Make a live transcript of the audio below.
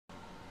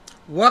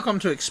Welcome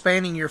to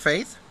Expanding Your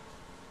Faith.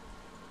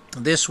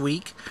 This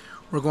week,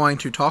 we're going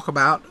to talk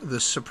about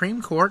the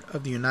Supreme Court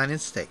of the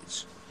United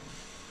States.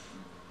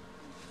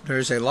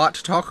 There's a lot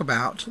to talk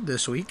about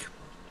this week,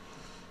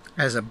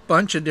 as a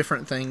bunch of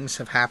different things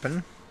have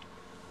happened.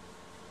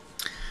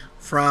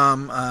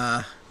 From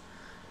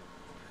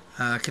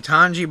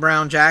Ketanji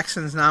Brown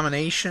Jackson's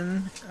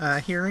nomination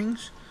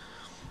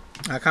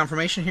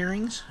confirmation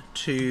hearings,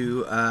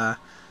 to the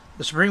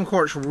Supreme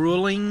Court's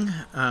ruling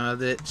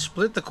that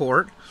split the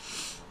court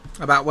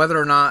about whether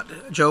or not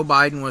Joe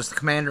Biden was the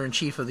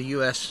Commander-in-Chief of the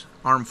U.S.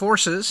 Armed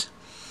Forces,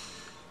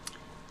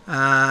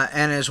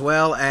 and as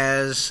well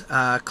as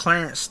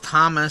Clarence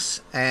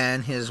Thomas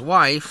and his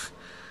wife,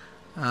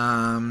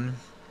 and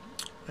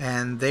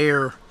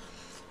their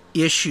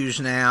issues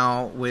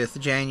now with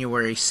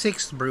January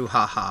 6th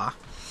brouhaha,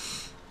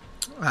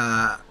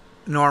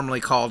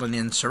 normally called an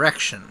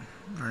insurrection,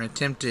 or an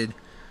attempted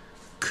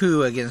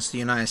coup against the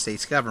United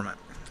States government.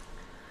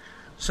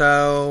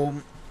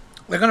 So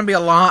there's going to be a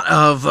lot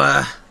of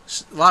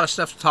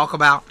stuff to talk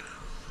about,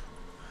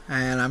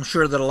 and I'm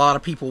sure that a lot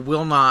of people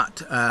will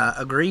not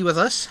agree with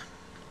us,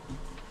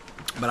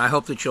 but I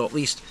hope that you'll at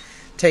least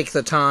take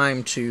the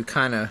time to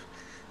kind of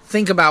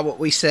think about what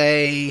we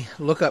say,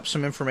 look up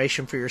some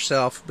information for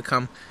yourself,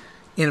 become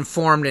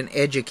informed and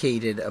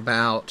educated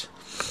about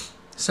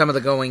some of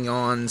the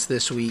going-ons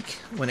this week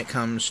when it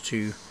comes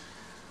to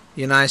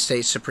the United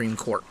States Supreme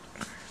Court.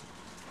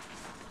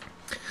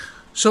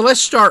 So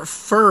let's start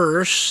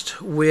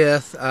first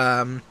with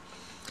the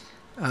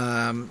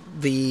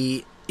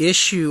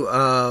issue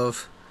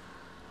of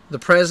the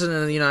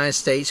President of the United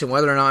States and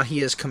whether or not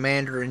he is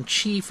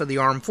Commander-in-Chief of the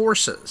Armed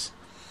Forces.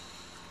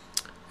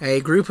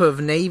 A group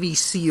of Navy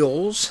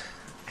SEALs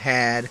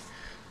had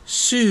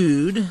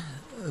sued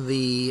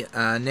the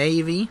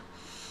Navy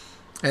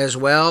as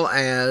well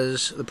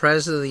as the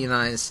President of the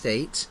United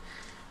States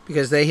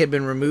because they had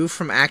been removed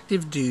from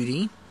active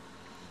duty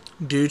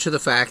due to the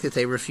fact that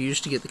they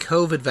refused to get the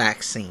COVID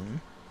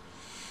vaccine.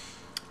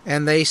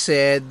 And they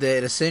said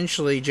that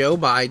essentially Joe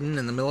Biden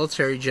and the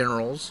military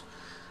generals,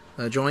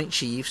 Joint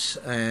Chiefs,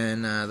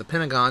 and the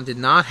Pentagon did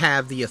not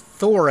have the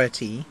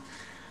authority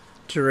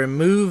to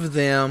remove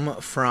them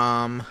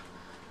from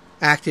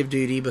active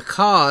duty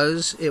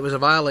because it was a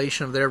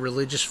violation of their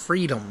religious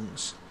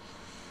freedoms,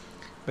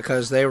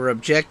 because they were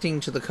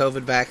objecting to the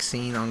COVID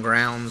vaccine on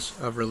grounds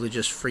of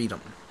religious freedom.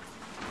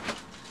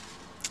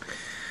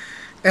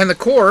 And the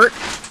court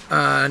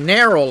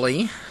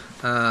narrowly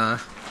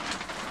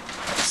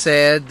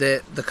said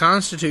that the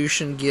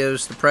Constitution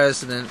gives the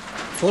President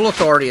full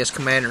authority as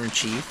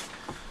Commander-in-Chief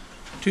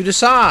to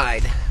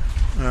decide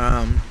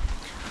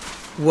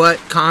what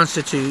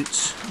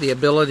constitutes the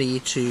ability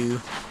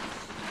to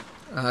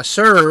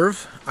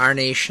serve our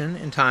nation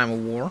in time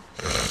of war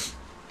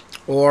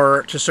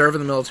or to serve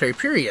in the military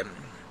period,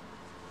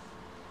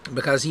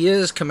 because he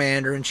is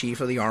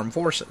Commander-in-Chief of the Armed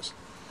Forces.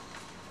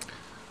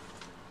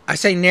 I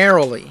say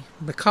narrowly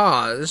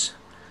because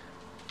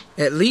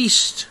at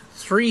least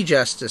 3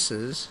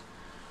 justices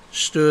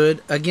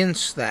stood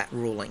against that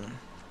ruling.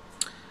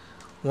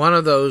 One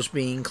of those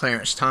being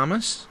Clarence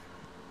Thomas,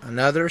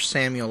 another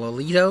Samuel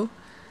Alito,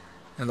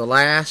 and the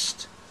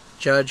last,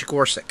 Judge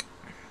Gorsuch.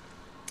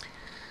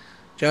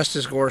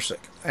 Justice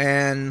Gorsuch.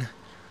 And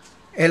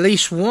at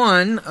least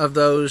one of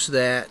those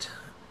that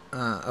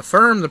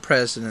affirmed the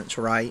President's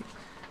right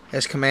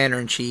as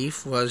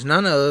Commander-in-Chief was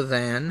none other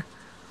than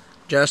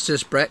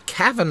Justice Brett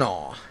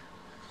Kavanaugh,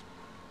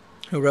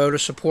 who wrote a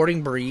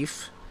supporting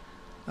brief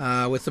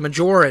with the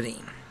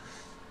majority.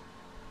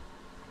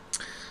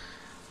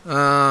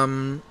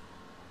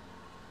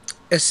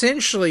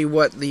 Essentially,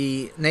 what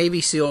the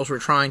Navy SEALs were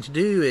trying to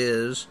do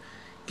is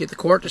get the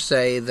court to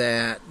say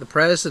that the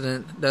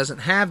President doesn't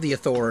have the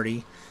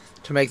authority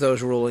to make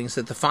those rulings,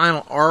 that the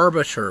final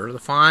arbiter, the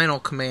final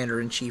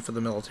Commander-in-Chief of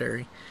the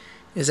military,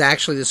 is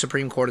actually the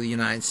Supreme Court of the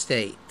United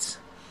States.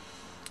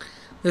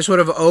 This would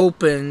have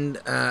opened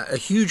a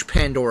huge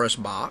Pandora's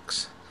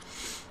box,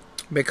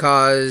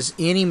 because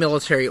any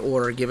military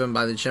order given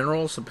by the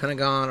generals, the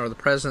Pentagon, or the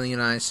President of the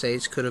United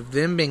States could have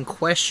then been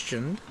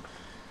questioned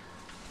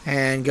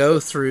and go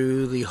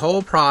through the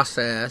whole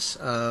process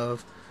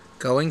of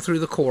going through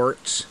the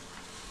courts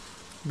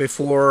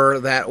before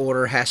that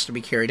order has to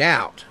be carried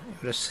out.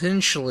 It would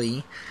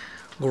essentially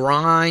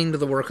grind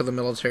the work of the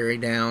military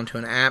down to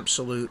an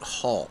absolute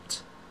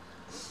halt,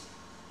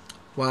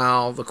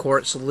 while the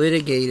courts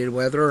litigated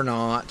whether or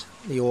not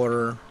the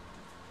order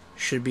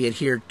should be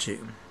adhered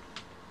to.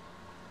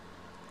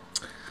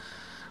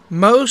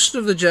 Most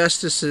of the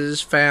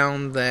justices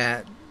found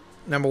that,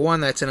 number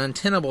one, that's an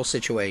untenable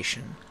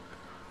situation.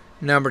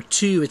 Number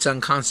two, it's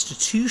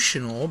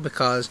unconstitutional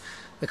because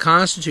the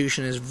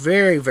Constitution is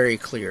very, very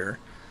clear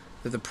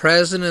that the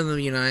President of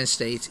the United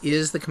States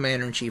is the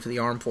Commander-in-Chief of the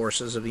Armed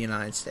Forces of the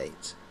United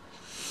States.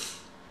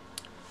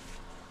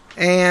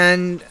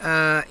 And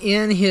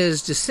in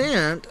his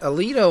dissent,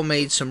 Alito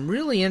made some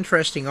really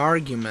interesting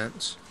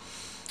arguments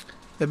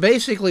that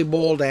basically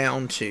boil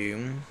down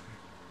to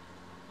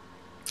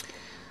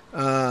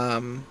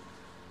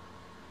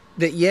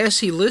that yes,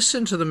 he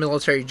listened to the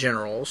military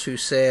generals who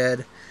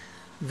said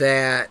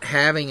that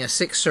having a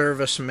sick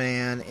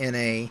serviceman in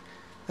a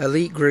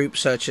elite group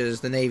such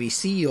as the Navy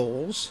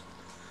SEALs,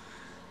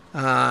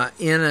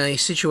 in a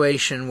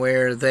situation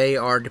where they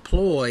are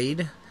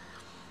deployed,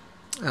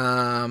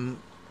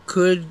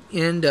 could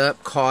end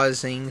up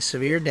causing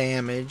severe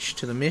damage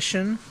to the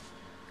mission,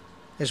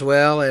 as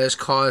well as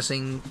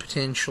causing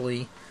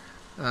potentially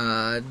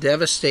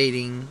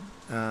devastating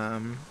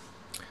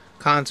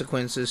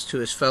consequences to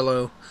his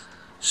fellow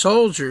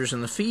soldiers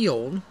in the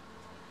field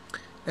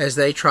as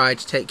they try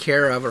to take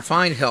care of or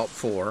find help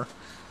for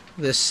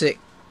this sick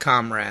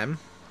comrade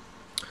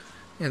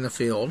in the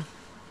field.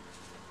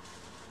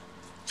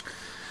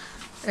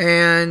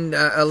 And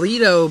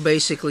Alito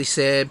basically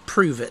said,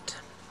 prove it.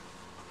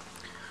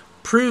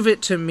 Prove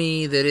it to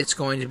me that it's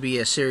going to be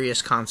a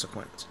serious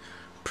consequence.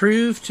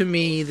 Prove to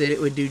me that it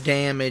would do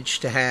damage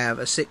to have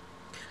a sick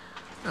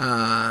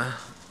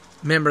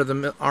member of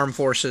the armed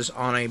forces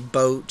on a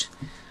boat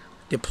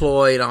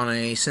deployed on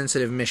a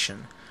sensitive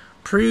mission.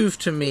 Prove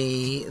to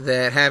me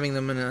that having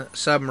them in a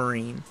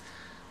submarine,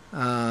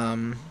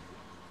 a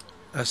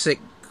sick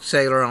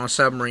sailor on a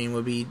submarine,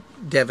 would be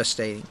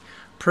devastating.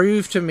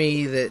 Prove to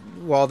me that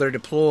while they're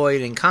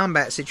deployed in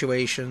combat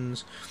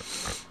situations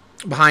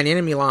behind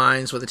enemy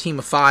lines with a team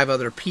of 5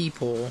 other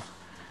people,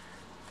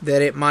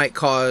 that it might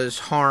cause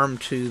harm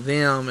to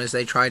them as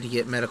they try to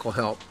get medical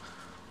help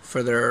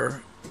for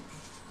their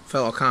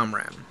fellow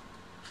comrade.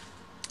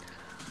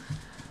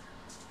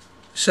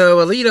 So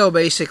Alito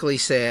basically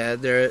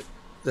said the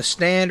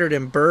standard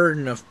and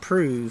burden of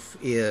proof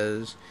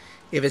is,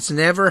 if it's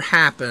never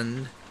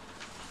happened,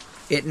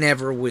 it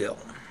never will.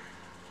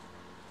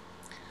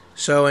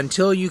 So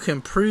until you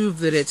can prove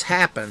that it's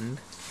happened,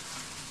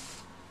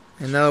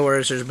 in other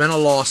words, there's been a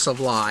loss of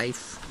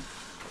life,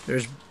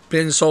 there's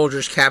been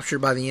soldiers captured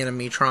by the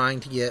enemy trying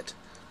to get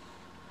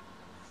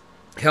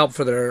help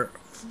for their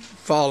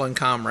fallen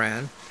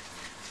comrade,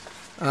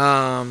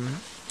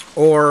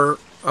 or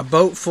a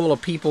boat full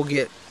of people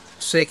get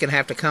sick and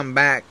have to come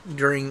back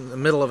during the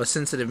middle of a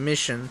sensitive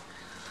mission,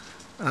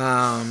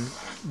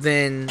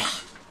 then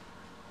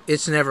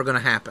it's never going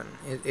to happen.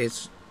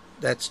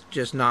 That's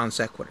just non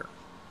sequitur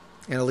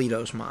in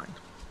Alito's mind.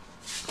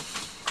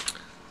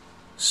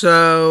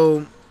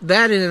 So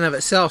that in and of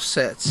itself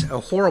sets a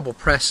horrible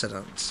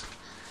precedent,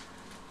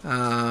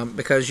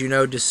 because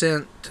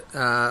dissent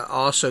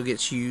also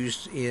gets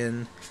used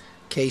in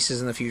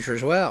cases in the future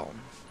as well.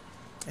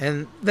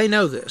 And they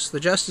know this. The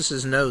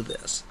justices know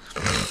this.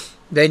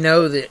 They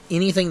know that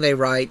anything they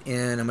write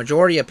in a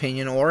majority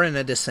opinion or in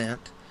a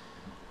dissent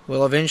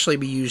will eventually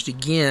be used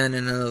again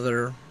in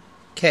another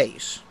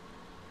case.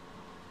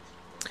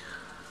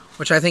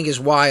 Which I think is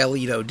why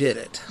Alito did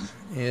it.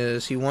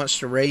 Is he wants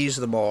to raise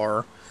the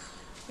bar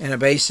and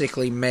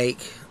basically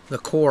make the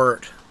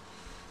court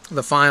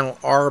the final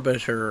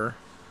arbiter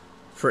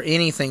for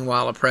anything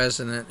while a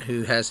president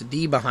who has a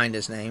D behind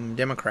his name,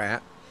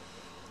 Democrat,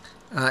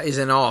 is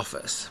in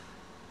office.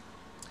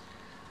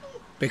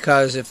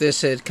 Because if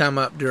this had come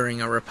up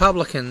during a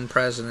Republican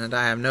president,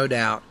 I have no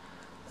doubt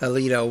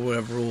Alito would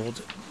have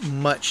ruled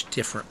much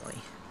differently,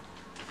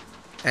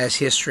 as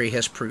history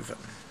has proven,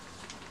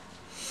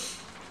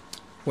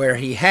 where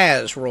he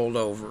has rolled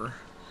over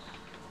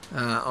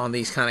on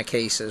these kind of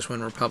cases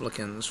when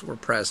Republicans were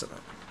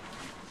president.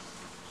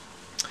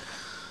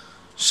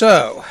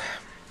 So,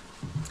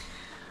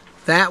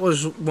 that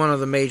was one of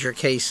the major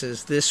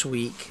cases this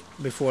week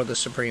before the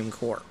Supreme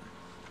Court.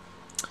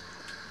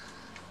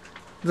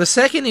 The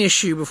second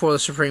issue before the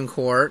Supreme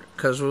Court,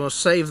 because we'll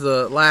save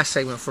the last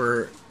segment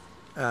for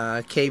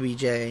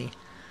KBJ,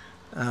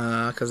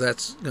 because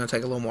that's going to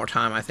take a little more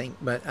time, I think.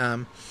 But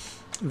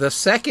the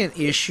second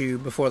issue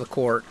before the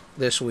court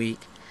this week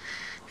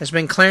has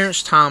been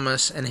Clarence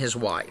Thomas and his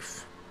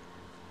wife.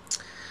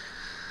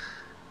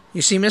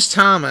 You see, Miss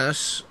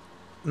Thomas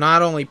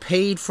not only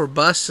paid for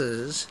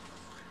buses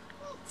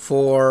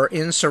for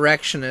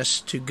insurrectionists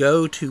to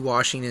go to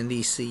Washington,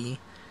 D.C.,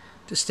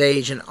 to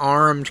stage an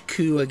armed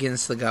coup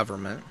against the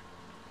government,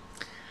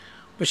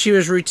 but she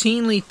was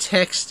routinely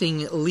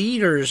texting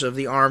leaders of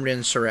the armed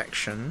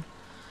insurrection,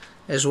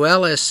 as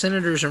well as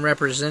senators and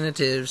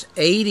representatives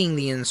aiding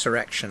the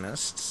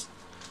insurrectionists,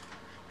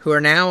 who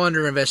are now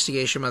under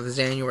investigation by the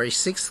January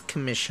 6th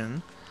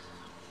Commission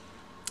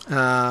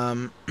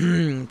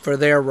for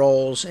their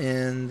roles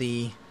in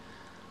the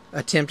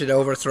attempted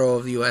overthrow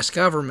of the U.S.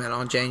 government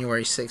on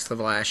January 6th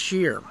of last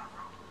year.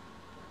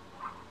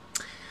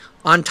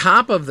 On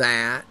top of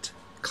that,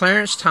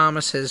 Clarence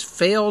Thomas has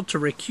failed to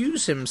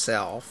recuse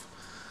himself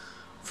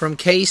from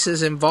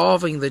cases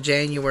involving the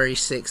January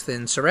 6th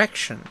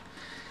insurrection.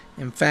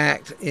 In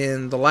fact,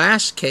 in the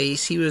last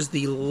case, he was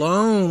the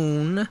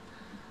lone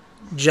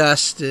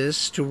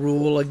justice to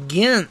rule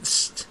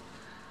against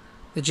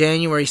the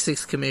January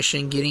 6th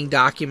Commission getting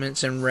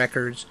documents and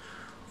records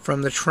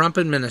from the Trump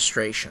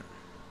administration.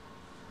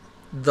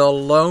 The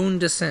lone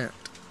dissent.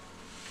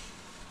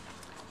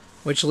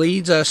 Which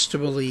leads us to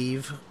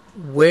believe,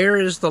 where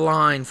is the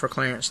line for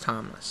Clarence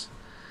Thomas?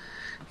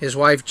 His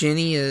wife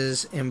Jenny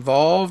is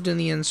involved in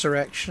the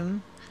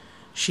insurrection.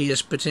 She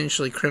is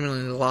potentially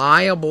criminally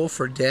liable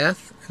for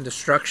death and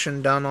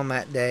destruction done on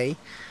that day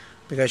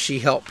because she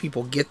helped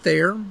people get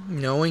there,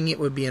 knowing it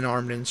would be an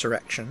armed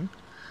insurrection.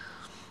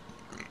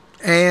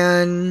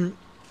 And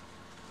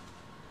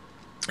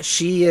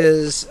she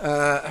is,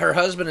 her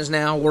husband is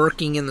now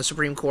working in the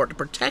Supreme Court to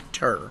protect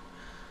her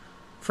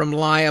from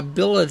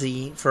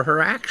liability for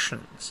her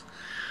actions,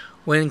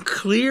 when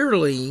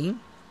clearly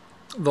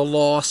the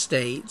law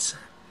states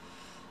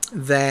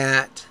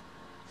that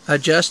a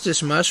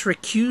justice must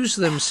recuse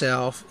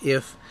themselves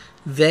if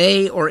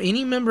they or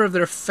any member of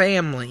their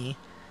family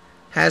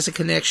has a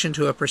connection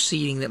to a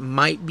proceeding that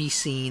might be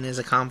seen as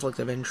a conflict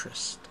of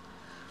interest.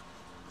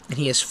 And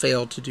he has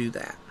failed to do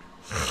that.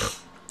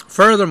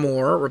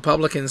 Furthermore,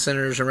 Republican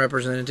senators and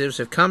representatives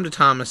have come to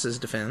Thomas's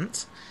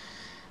defense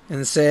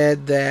and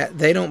said that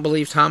they don't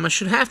believe Thomas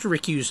should have to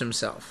recuse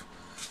himself.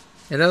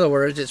 In other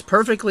words, it's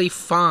perfectly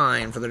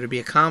fine for there to be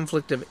a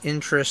conflict of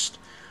interest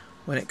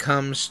when it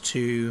comes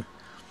to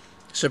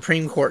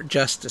Supreme Court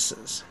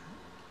justices.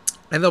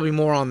 And there'll be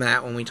more on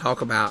that when we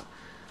talk about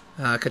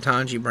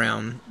Ketanji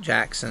Brown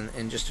Jackson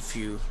in just a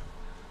few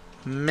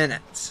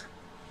minutes,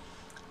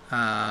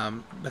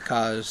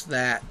 because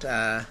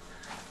that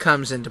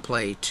comes into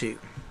play too.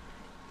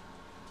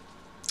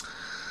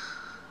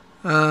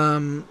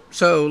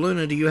 So,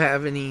 Luna, do you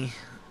have any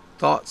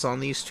thoughts on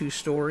these two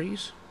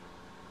stories?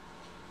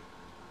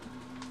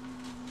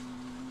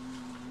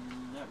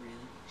 Not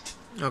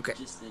really. Okay.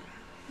 Just that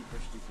people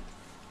are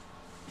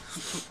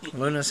stupid.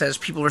 Luna says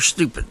people are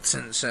stupid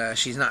since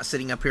she's not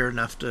sitting up here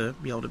enough to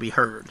be able to be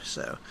heard.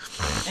 So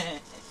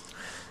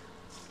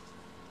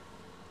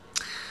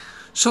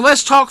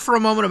let's talk for a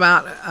moment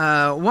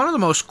about one of the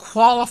most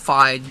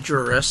qualified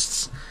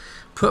jurists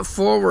put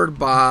forward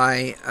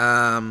by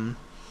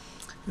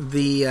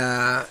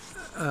the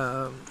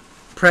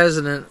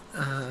president,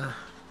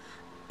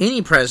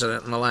 any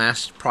president in the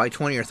last probably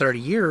 20 or 30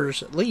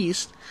 years at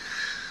least,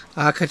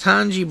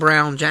 Ketanji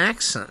Brown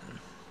Jackson,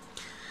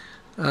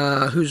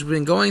 who's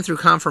been going through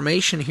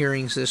confirmation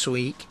hearings this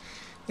week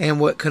and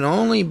what can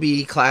only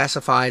be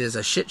classified as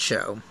a shit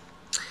show,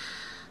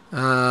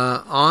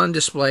 on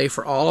display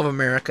for all of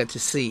America to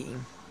see.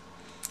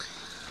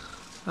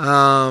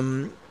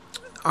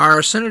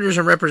 Our senators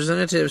and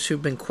representatives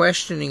who've been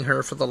questioning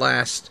her for the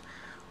last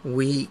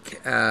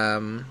week,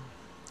 well,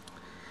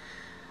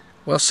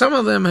 some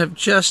of them have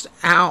just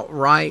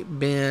outright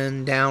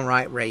been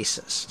downright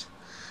racist.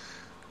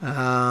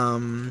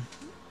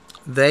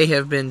 They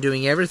have been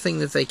doing everything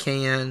that they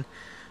can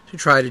to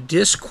try to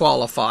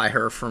disqualify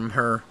her from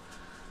her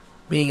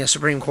being a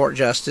Supreme Court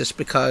justice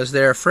because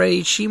they're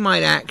afraid she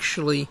might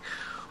actually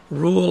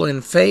rule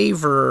in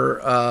favor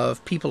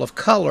of people of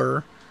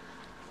color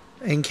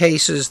in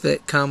cases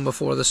that come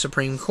before the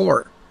Supreme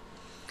Court.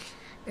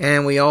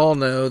 And we all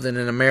know that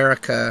in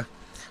America,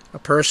 a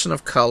person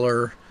of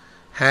color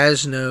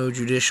has no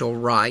judicial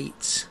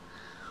rights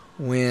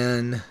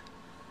when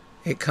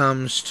it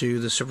comes to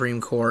the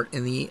Supreme Court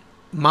in the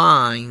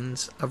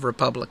minds of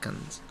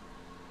Republicans.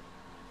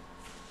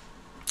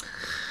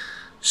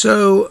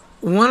 So,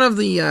 one of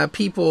the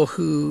people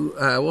who,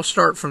 we'll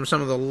start from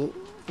some of the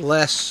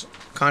less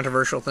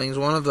controversial things,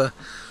 one of the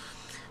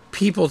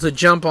people to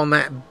jump on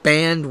that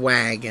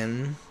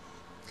bandwagon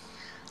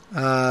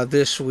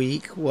this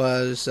week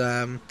was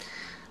the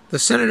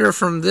senator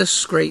from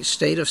this great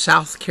state of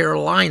South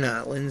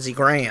Carolina, Lindsey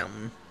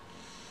Graham,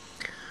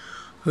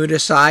 who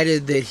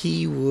decided that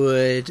he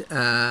would,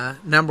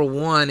 number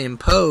one,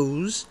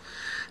 impose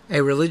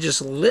a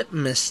religious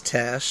litmus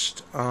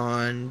test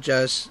on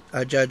Judge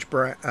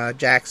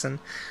Jackson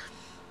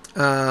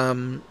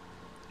during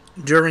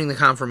the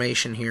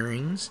confirmation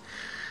hearings,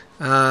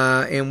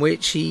 in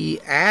which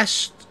he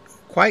asked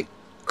quite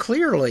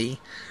clearly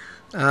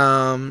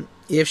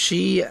if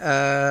she,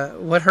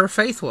 what her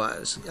faith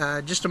was.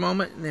 Just a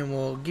moment, and then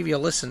we'll give you a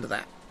listen to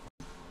that.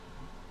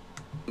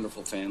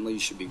 Wonderful family, you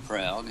should be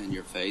proud, and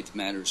your faith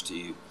matters to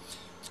you.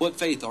 What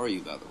faith are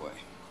you, by the way?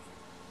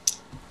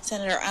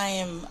 Senator, I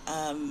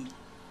am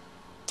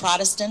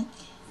Protestant.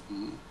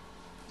 Mm-hmm.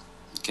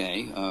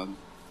 Okay.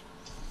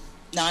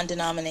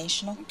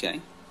 Non-denominational.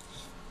 Okay.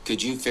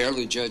 Could you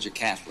fairly judge a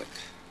Catholic?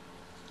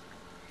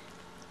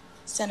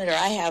 Senator,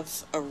 I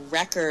have a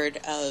record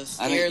of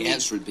I think fairly the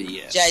answer would be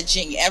yes.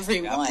 judging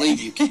everyone. I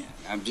believe you can.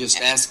 I'm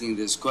just asking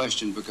this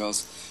question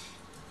because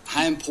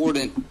how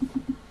important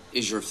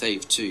is your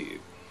faith to you?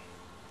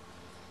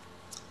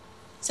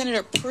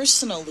 Senator,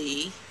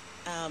 personally,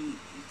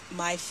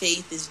 my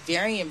faith is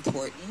very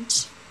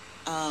important,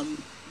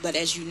 but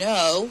as you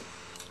know,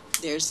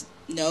 there's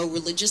no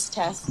religious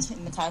test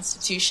in the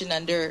Constitution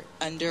under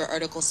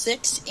Article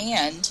 6,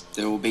 and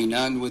there will be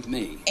none with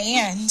me.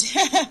 And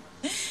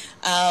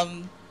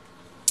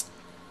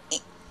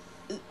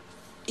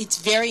it's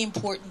very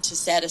important to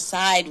set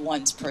aside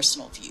one's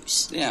personal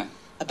views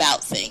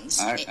about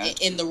things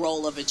in the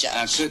role of a judge.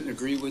 I couldn't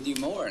agree with you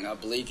more, and I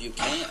believe you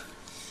can.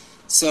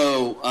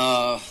 So,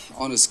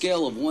 on a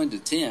scale of 1 to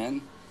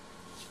 10,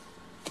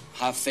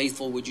 how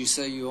faithful would you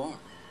say you are?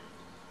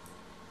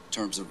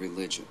 terms of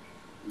religion.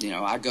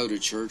 I go to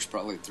church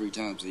probably 3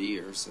 times a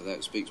year, so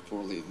that speaks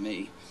poorly of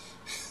me.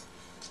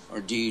 Or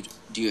do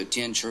you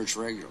attend church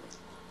regularly?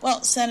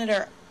 Well,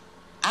 Senator,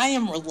 I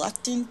am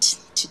reluctant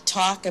to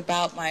talk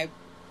about my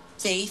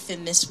faith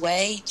in this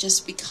way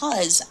just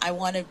because I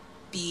want to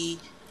be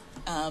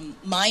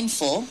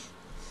mindful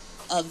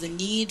of the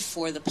need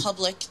for the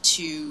public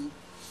to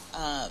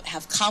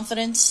have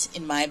confidence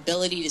in my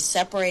ability to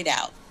separate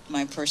out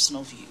my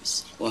personal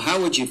views. Well,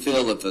 how would you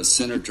feel if a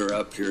senator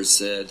up here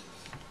said,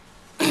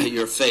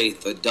 your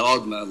faith, a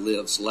dogma,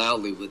 lives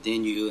loudly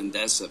within you, and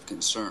that's of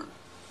concern?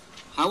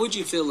 How would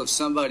you feel if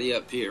somebody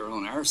up here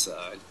on our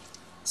side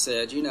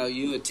said,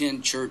 you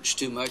attend church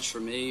too much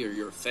for me, or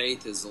your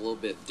faith is a little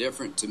bit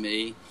different to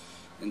me,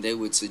 and they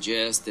would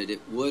suggest that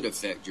it would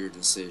affect your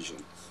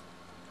decision?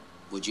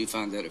 Would you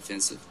find that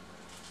offensive?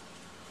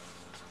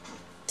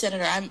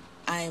 Senator,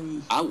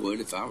 I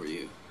would if I were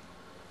you.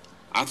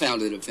 I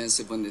found it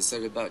offensive when they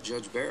said it about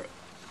Judge Barrett.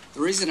 The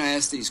reason I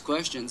ask these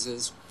questions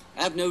is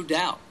I have no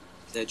doubt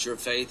that your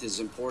faith is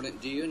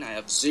important to you, and I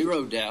have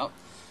zero doubt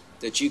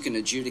that you can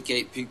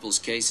adjudicate people's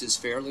cases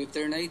fairly if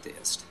they're an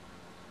atheist.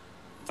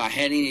 If I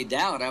had any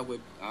doubt, I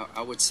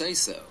would say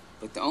so.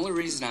 But the only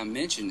reason I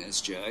mention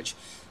this, Judge,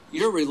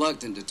 you're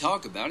reluctant to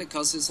talk about it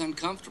because it's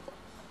uncomfortable.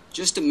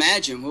 Just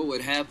imagine what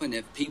would happen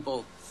if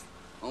people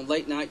on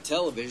late night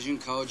television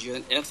called you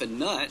an effing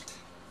nut,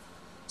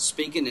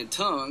 speaking in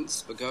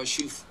tongues because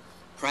you've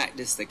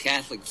practiced the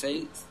Catholic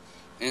faith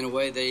in a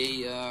way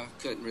they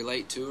couldn't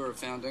relate to or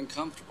found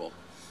uncomfortable.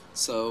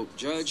 So,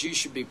 Judge, you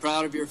should be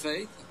proud of your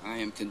faith. I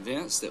am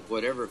convinced that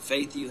whatever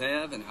faith you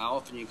have and how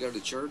often you go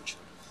to church,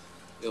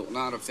 it will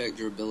not affect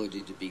your ability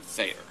to be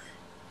fair.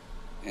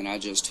 And I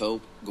just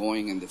hope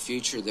going in the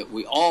future that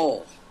we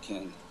all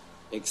can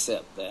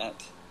accept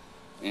that,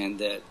 and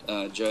that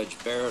Judge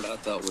Barrett, I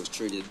thought, was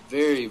treated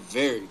very,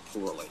 very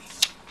poorly.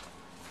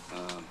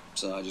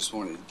 So I just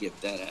wanted to get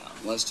that out.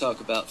 Let's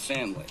talk about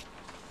family.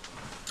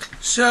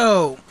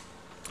 So,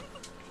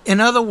 in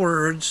other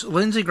words,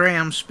 Lindsey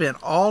Graham spent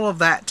all of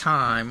that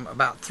time,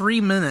 about 3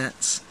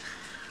 minutes,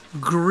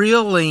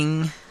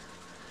 grilling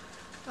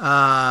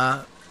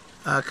Ketanji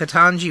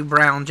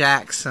Brown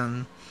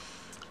Jackson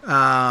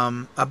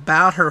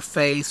about her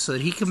faith so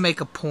that he could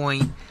make a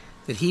point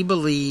that he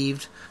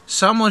believed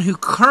someone who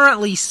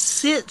currently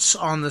sits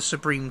on the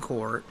Supreme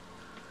Court,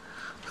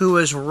 who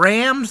was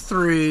rammed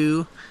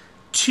through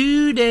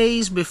 2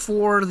 days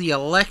before the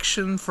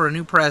election for a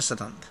new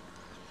president,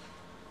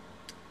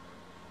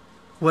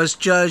 was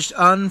judged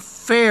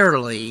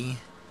unfairly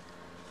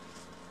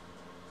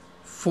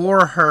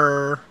for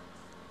her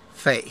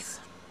faith.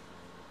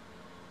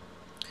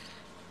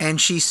 And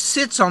she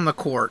sits on the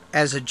court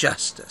as a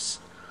justice.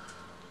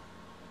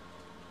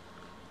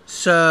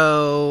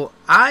 So,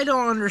 I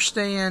don't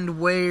understand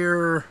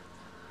where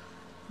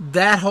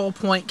that whole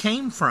point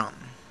came from.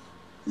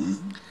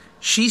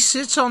 She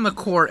sits on the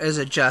court as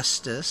a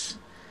justice,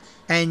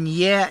 and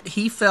yet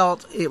he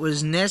felt it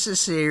was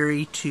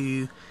necessary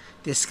to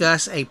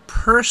discuss a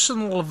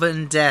personal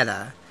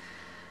vendetta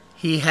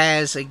he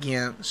has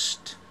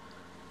against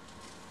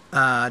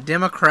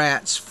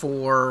Democrats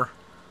for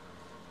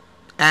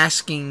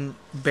asking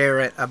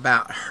Barrett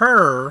about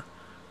her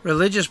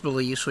religious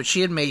beliefs, which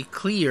she had made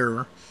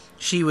clear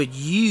she would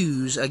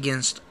use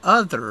against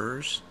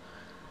others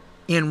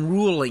in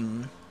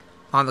ruling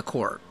on the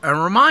court. A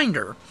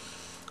reminder,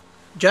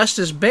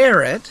 Justice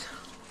Barrett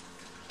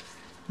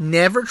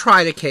never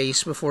tried a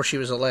case before she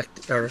was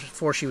elected, or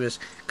before she was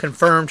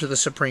confirmed to the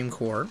Supreme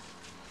Court.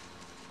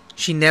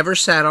 She never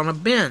sat on a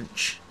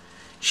bench.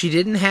 She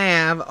didn't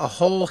have a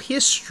whole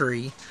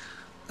history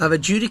of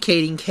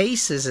adjudicating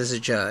cases as a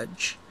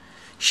judge.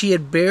 She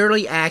had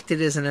barely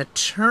acted as an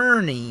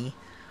attorney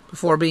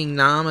before being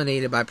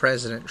nominated by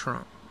President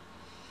Trump.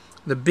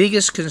 The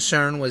biggest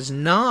concern was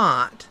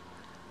not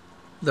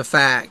the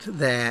fact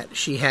that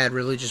she had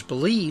religious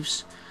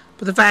beliefs,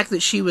 but the fact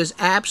that she was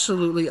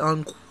absolutely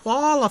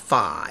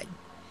unqualified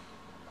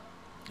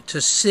to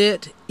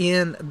sit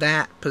in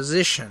that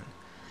position.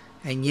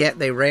 And yet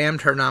they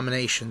rammed her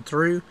nomination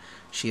through.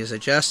 She is a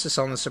justice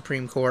on the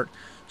Supreme Court.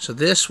 So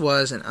this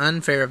was an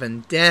unfair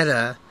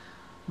vendetta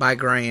by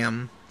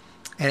Graham,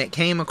 and it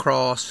came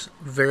across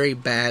very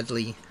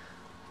badly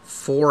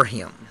for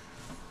him.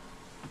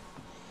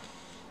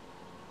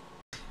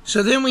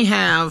 So then we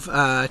have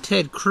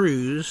Ted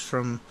Cruz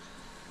from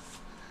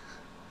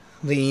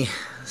the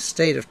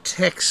state of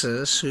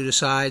Texas, who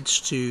decides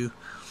to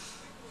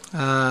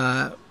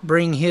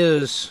bring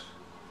his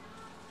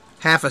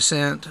half a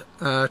cent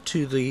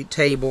to the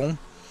table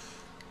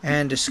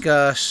and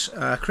discuss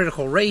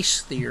critical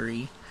race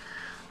theory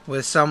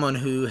with someone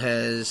who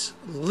has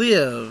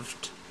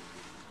lived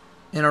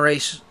in a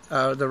race,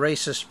 the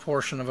racist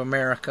portion of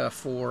America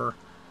for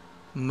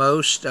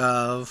most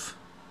of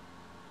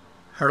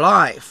her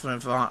life,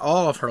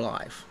 all of her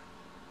life.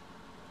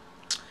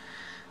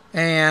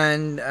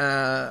 And,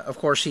 of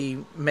course,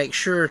 he makes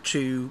sure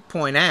to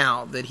point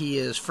out that he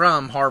is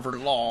from Harvard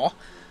Law,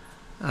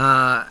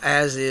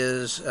 as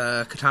is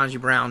Ketanji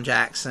Brown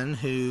Jackson,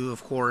 who,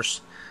 of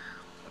course,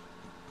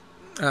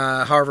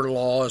 Harvard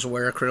Law is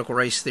where critical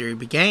race theory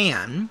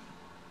began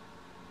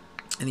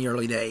in the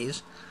early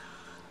days.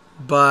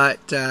 But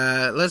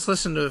let's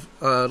listen to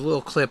a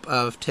little clip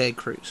of Ted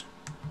Cruz.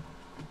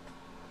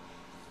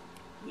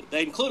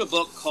 They include a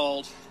book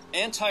called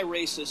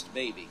Anti-Racist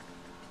Baby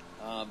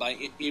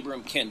by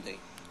Ibram Kendi.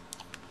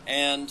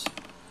 And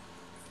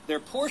there are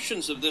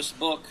portions of this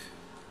book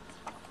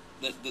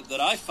that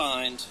I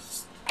find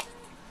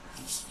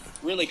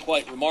really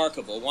quite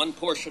remarkable. One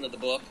portion of the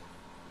book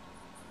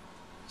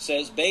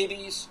says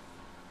babies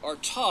are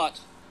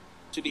taught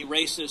to be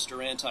racist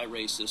or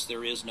anti-racist.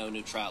 There is no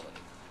neutrality.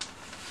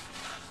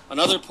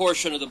 Another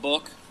portion of the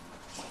book,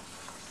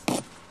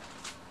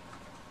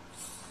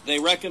 they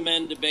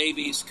recommend to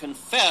babies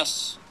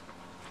confess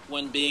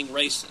when being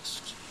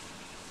racist.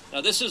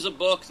 Now, this is a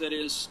book that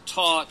is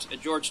taught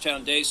at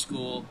Georgetown Day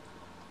School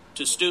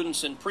to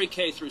students in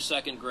pre-K through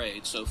second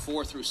grade, so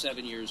 4 through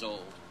 7 years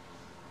old.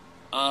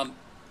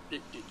 Do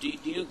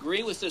you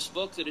agree with this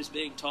book that is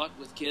being taught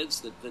with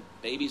kids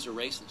that babies are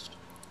racist?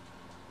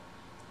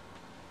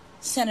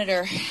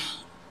 Senator,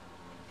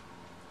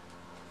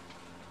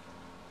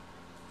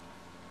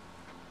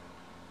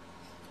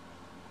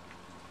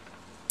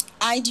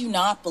 I do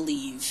not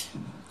believe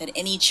that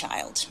any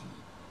child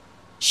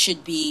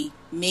should be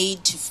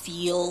made to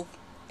feel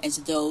as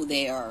though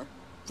they are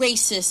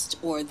racist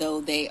or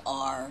though they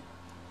are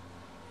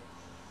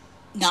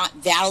not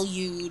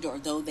valued or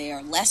though they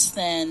are less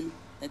than,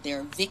 that they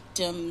are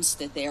victims,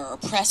 that they are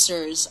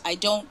oppressors. I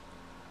don't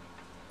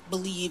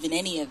believe in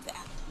any of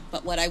that.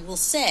 But what I will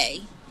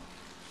say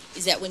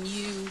is that when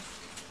you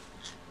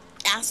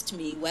asked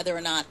me whether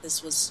or not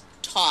this was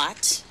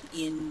taught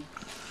in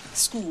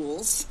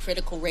schools,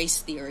 critical race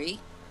theory,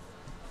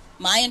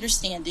 my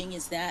understanding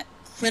is that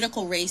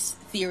critical race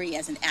theory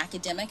as an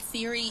academic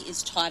theory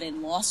is taught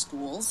in law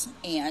schools,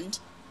 and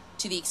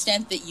to the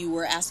extent that you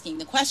were asking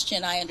the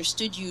question, I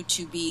understood you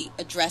to be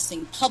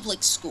addressing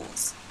public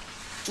schools.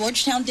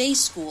 Georgetown Day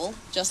School,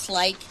 just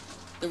like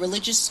the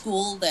religious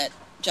school that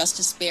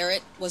Justice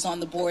Barrett was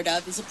on the board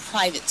of, is a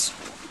private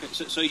school. Okay,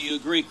 so you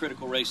agree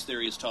critical race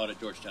theory is taught at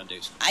Georgetown Day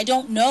School? I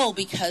don't know,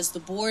 because the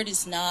board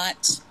is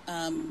not,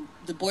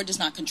 the board does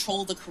not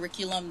control the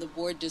curriculum. The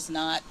board does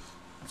not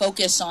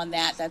focus on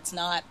that. That's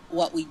not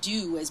what we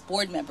do as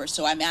board members.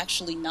 So I'm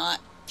actually not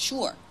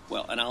sure.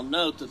 Well, and I'll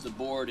note that the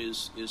board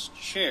is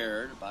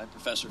chaired by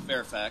Professor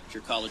Fairfax,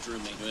 your college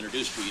roommate who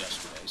introduced you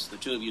yesterday. So the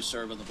two of you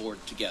serve on the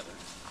board together.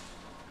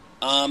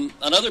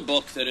 Another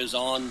book that is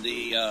on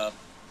the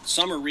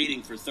summer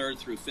reading for 3rd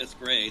through 5th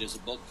grade is a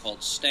book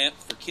called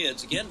Stamped for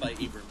Kids, again by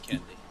Ibram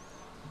Kendi.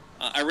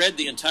 I read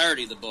the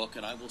entirety of the book,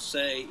 and I will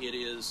say it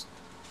is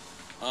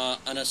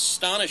an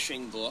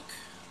astonishing book.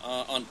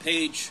 On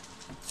page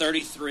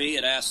 33,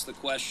 it asks the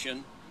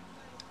question,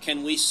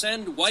 can we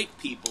send white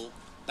people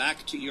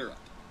back to Europe?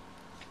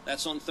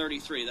 That's on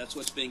 33. That's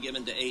what's being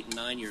given to 8 and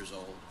 9 years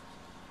old.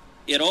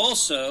 It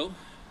also,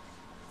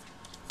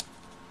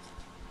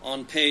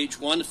 on page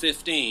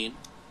 115,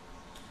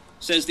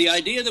 says the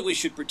idea that we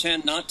should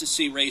pretend not to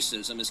see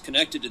racism is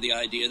connected to the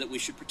idea that we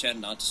should pretend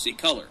not to see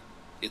color.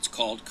 It's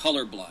called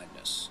color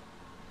blindness.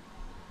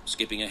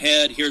 Skipping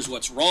ahead, here's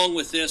what's wrong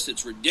with this.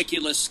 It's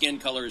ridiculous. Skin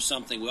color is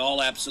something we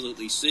all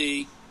absolutely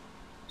see.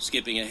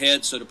 Skipping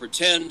ahead, so to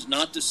pretend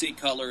not to see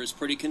color is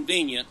pretty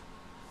convenient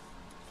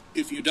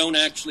if you don't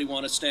actually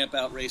want to stamp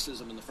out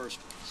racism in the first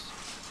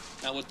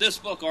place. Now, what this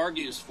book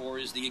argues for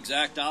is the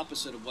exact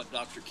opposite of what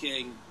Dr.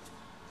 King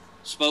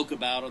spoke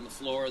about on the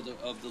floor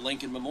of the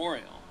Lincoln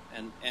Memorial.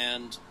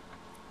 And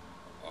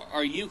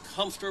are you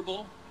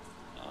comfortable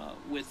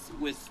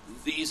with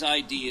these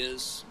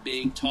ideas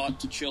being taught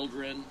to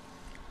children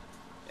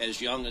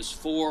as young as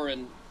 4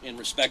 in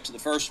respect to the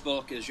first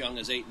book, as young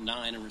as 8 and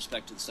 9 in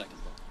respect to the second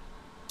book?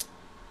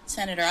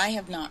 Senator, I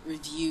have not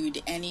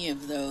reviewed any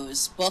of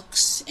those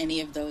books,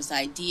 any of those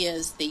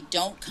ideas. They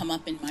don't come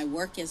up in my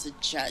work as a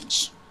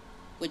judge,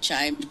 which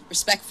I'm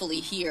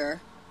respectfully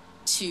here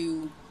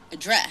to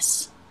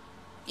address.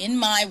 In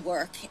my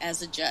work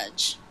as a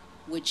judge,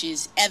 which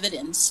is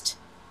evidenced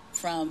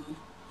from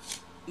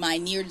my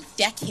near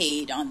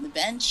decade on the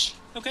bench.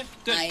 Okay,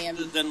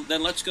 good.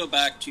 Then let's go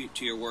back to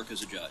your work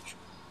as a judge.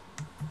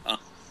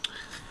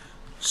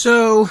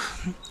 So,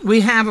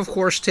 we have, of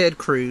course, Ted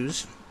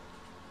Cruz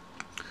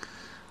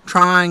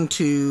trying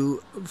to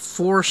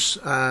force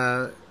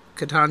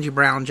Ketanji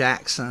Brown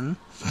Jackson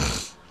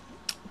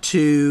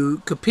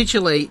to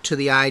capitulate to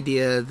the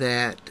idea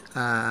that,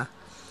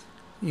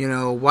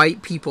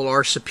 white people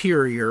are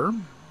superior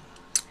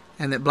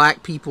and that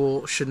black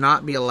people should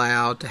not be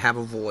allowed to have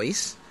a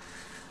voice,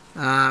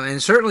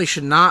 and certainly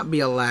should not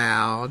be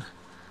allowed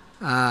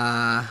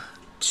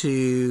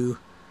to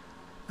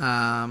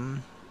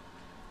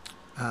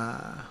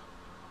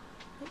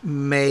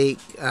make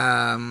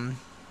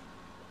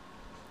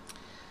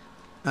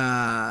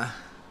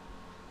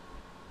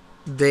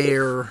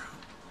their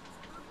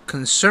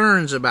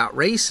concerns about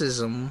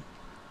racism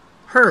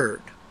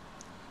heard.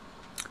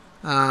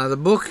 The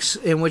books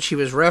in which he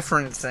was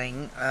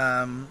referencing,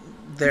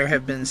 there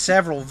have been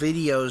several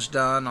videos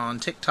done on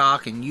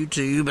TikTok and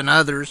YouTube and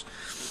others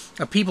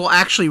of people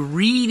actually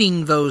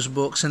reading those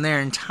books in their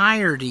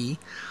entirety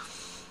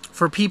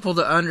for people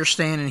to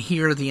understand and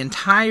hear the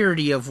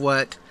entirety of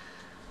what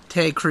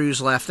Ted Cruz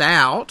left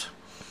out.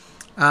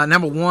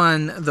 Number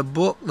one,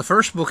 the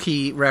first book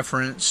he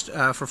referenced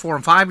for 4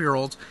 and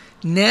 5-year-olds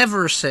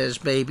never says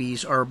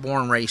babies are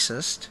born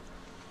racist.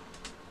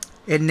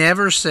 It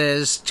never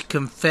says to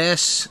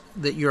confess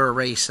that you're a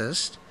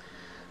racist.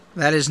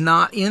 That is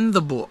not in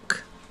the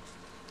book.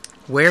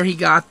 Where he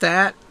got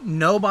that,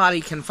 nobody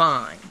can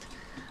find,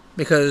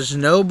 because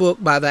no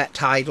book by that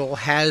title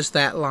has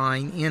that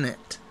line in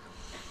it.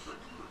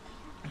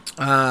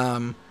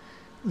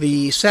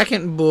 The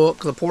second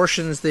book, the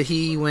portions that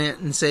he went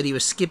and said he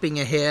was skipping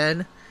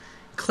ahead,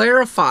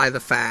 clarify the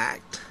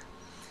fact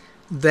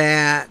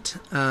that,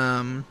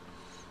 the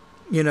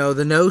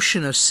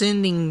notion of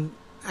sending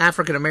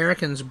African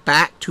Americans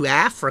back to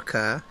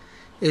Africa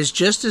is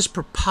just as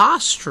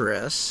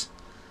preposterous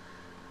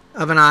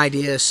of an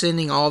idea as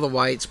sending all the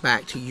whites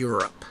back to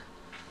Europe.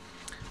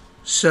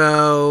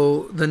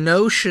 So the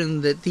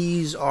notion that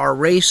these are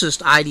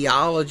racist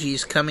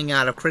ideologies coming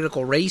out of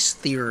critical race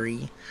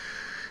theory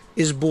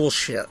is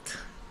bullshit.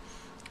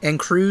 And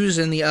Cruz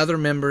and the other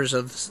members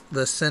of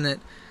the Senate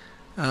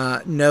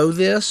know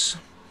this.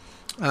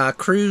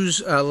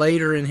 Cruz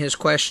later in his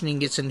questioning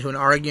gets into an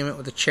argument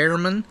with the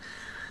chairman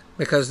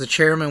because the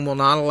chairman will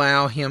not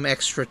allow him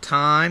extra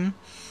time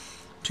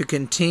to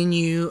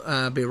continue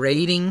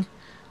berating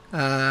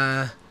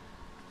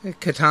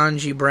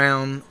Ketanji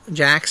Brown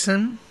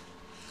Jackson.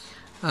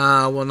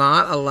 Will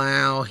not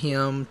allow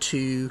him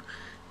to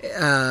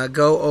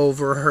go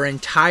over her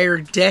entire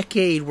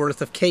decade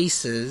worth of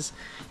cases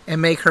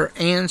and make her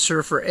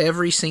answer for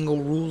every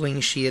single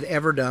ruling she had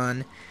ever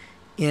done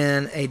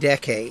in a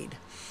decade.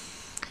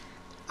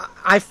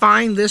 I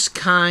find this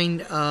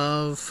kind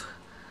of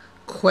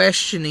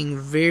questioning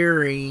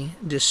very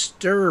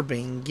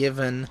disturbing,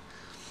 given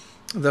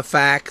the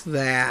fact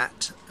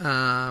that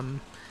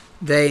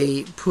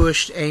they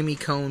pushed Amy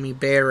Coney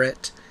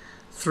Barrett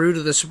through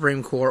to the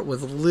Supreme Court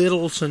with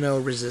little to no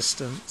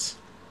resistance,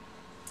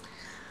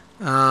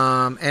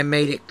 and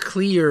made it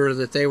clear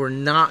that they were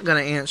not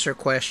going to answer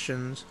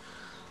questions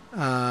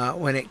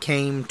when it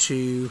came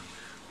to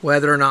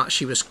whether or not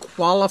she was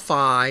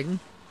qualified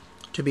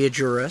to be a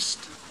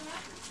jurist,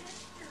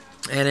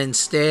 and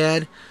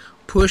instead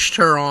pushed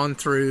her on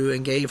through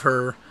and gave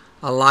her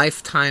a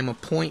lifetime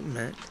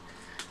appointment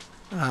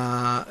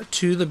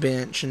to the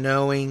bench,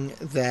 knowing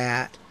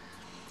that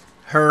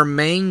her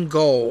main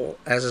goal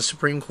as a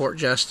Supreme Court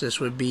justice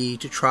would be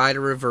to try to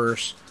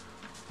reverse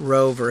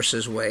Roe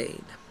versus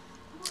Wade.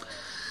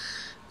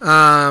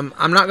 I'm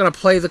not going to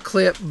play the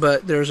clip,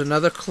 but there's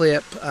another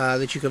clip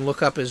that you can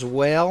look up as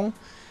well.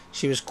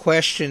 She was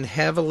questioned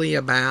heavily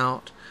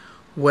about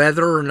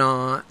whether or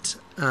not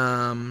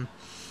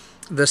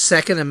the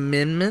Second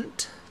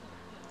Amendment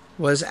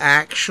was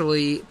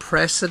actually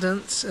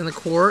precedence in the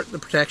court. The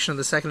protection of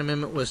the Second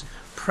Amendment was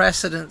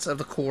precedence of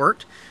the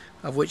court,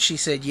 of which she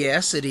said,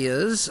 yes, it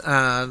is.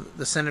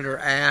 The senator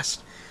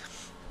asked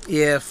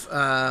if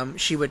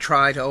she would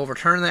try to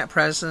overturn that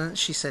precedent.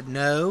 She said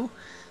no,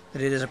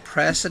 that it is a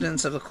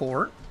precedence of the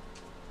court.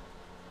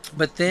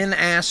 But then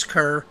asked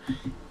her,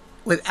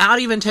 without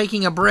even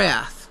taking a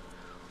breath,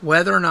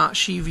 whether or not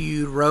she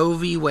viewed Roe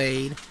v.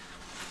 Wade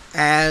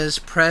as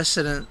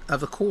precedent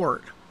of the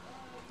court.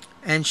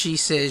 And she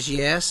says,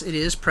 yes, it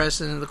is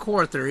precedent of the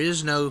court. There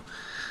is no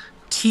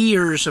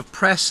tiers of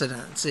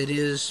precedence. It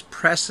is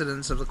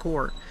precedence of the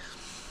court.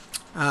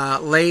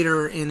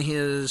 Later in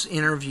his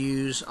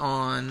interviews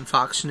on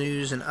Fox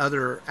News and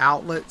other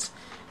outlets,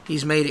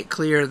 he's made it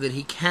clear that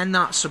he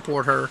cannot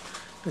support her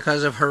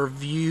because of her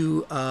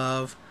view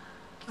of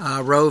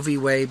Roe v.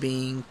 Wade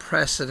being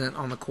precedent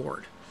on the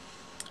court.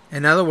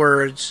 In other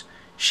words,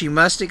 she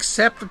must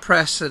accept the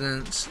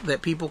precedence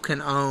that people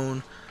can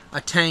own a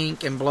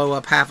tank and blow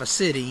up half a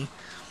city,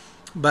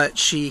 but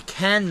she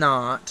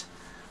cannot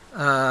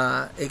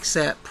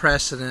accept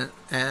precedent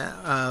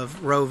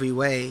of Roe v.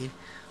 Wade,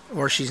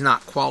 or she's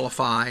not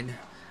qualified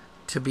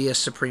to be a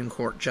Supreme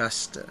Court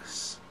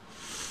justice.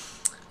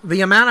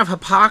 The amount of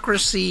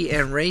hypocrisy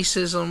and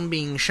racism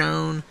being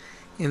shown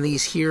in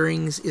these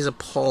hearings is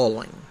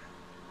appalling.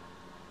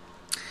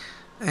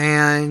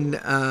 And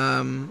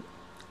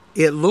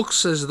it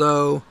looks as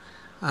though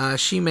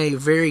she may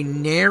very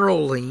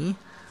narrowly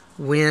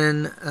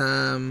win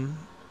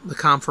the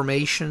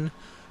confirmation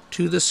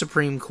to the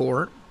Supreme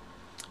Court,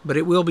 but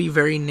it will be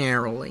very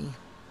narrowly.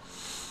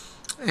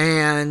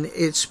 And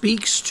it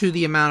speaks to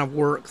the amount of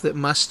work that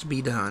must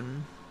be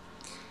done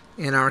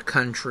in our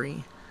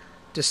country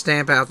to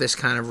stamp out this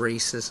kind of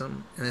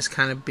racism and this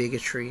kind of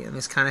bigotry and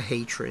this kind of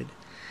hatred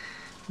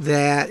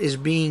that is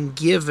being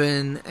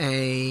given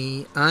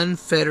an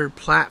unfettered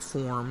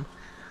platform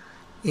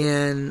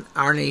in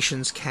our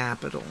nation's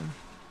capital.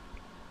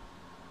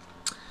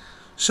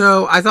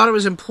 So I thought it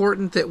was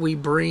important that we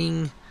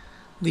bring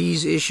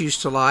these issues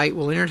to light.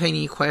 We'll entertain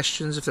any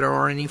questions if there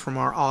are any from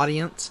our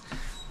audience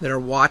that are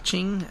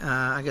watching.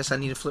 I guess I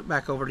need to flip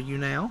back over to you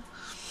now.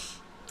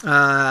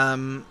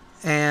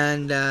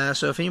 And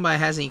so if anybody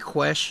has any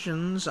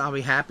questions, I'll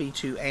be happy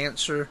to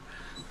answer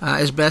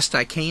as best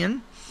I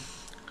can.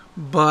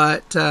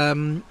 But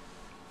it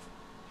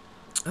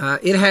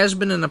has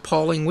been an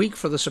appalling week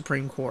for the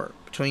Supreme Court,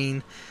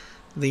 between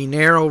the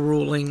narrow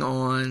ruling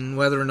on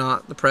whether or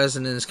not the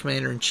president is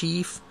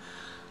commander-in-chief,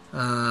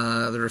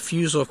 the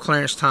refusal of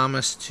Clarence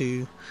Thomas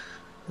to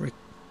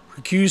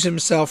recuse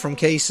himself from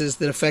cases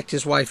that affect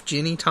his wife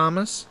Ginny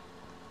Thomas,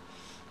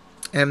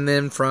 and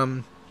then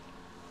from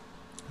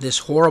this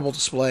horrible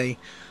display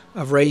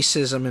of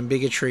racism and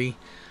bigotry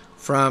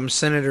from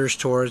senators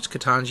towards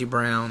Ketanji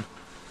Brown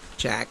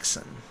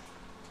Jackson.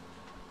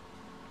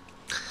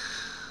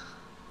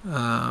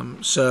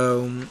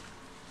 So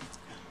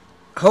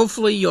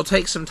hopefully you'll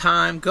take some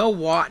time, go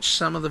watch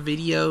some of the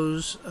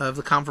videos of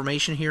the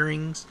confirmation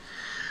hearings,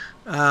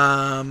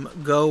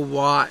 go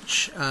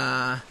watch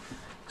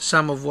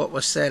some of what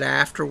was said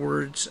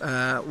afterwards.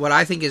 What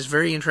I think is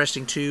very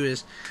interesting too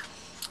is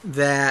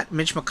that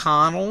Mitch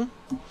McConnell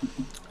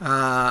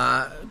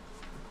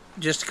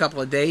just a couple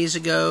of days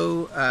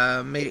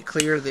ago made it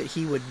clear that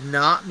he would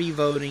not be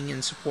voting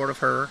in support of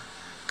her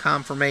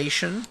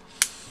confirmation,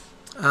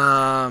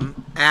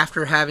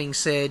 after having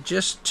said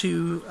just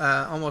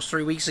almost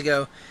 3 weeks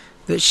ago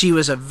that she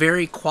was a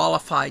very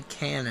qualified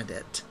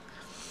candidate.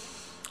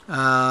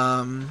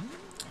 And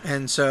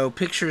so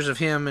pictures of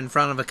him in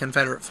front of a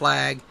Confederate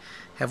flag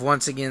have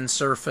once again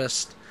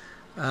surfaced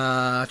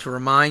to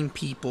remind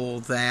people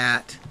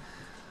that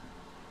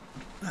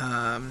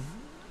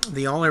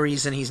the only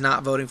reason he's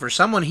not voting for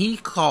someone he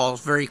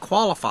calls very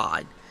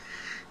qualified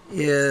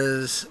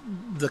is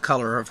the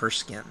color of her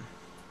skin.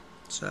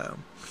 So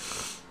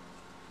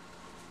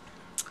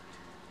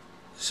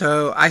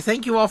I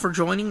thank you all for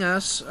joining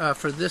us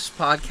for this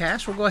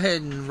podcast. We'll go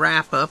ahead and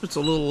wrap up. It's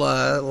a little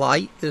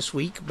light this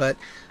week, but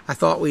I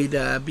thought we'd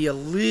be a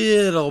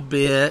little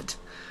bit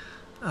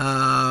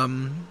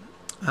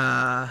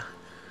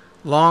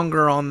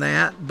longer on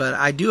that. But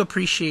I do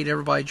appreciate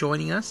everybody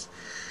joining us.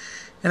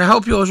 And I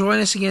hope you'll join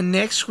us again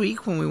next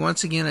week when we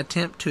once again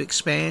attempt to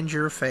expand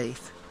your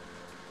faith.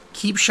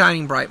 Keep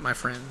shining bright, my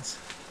friends.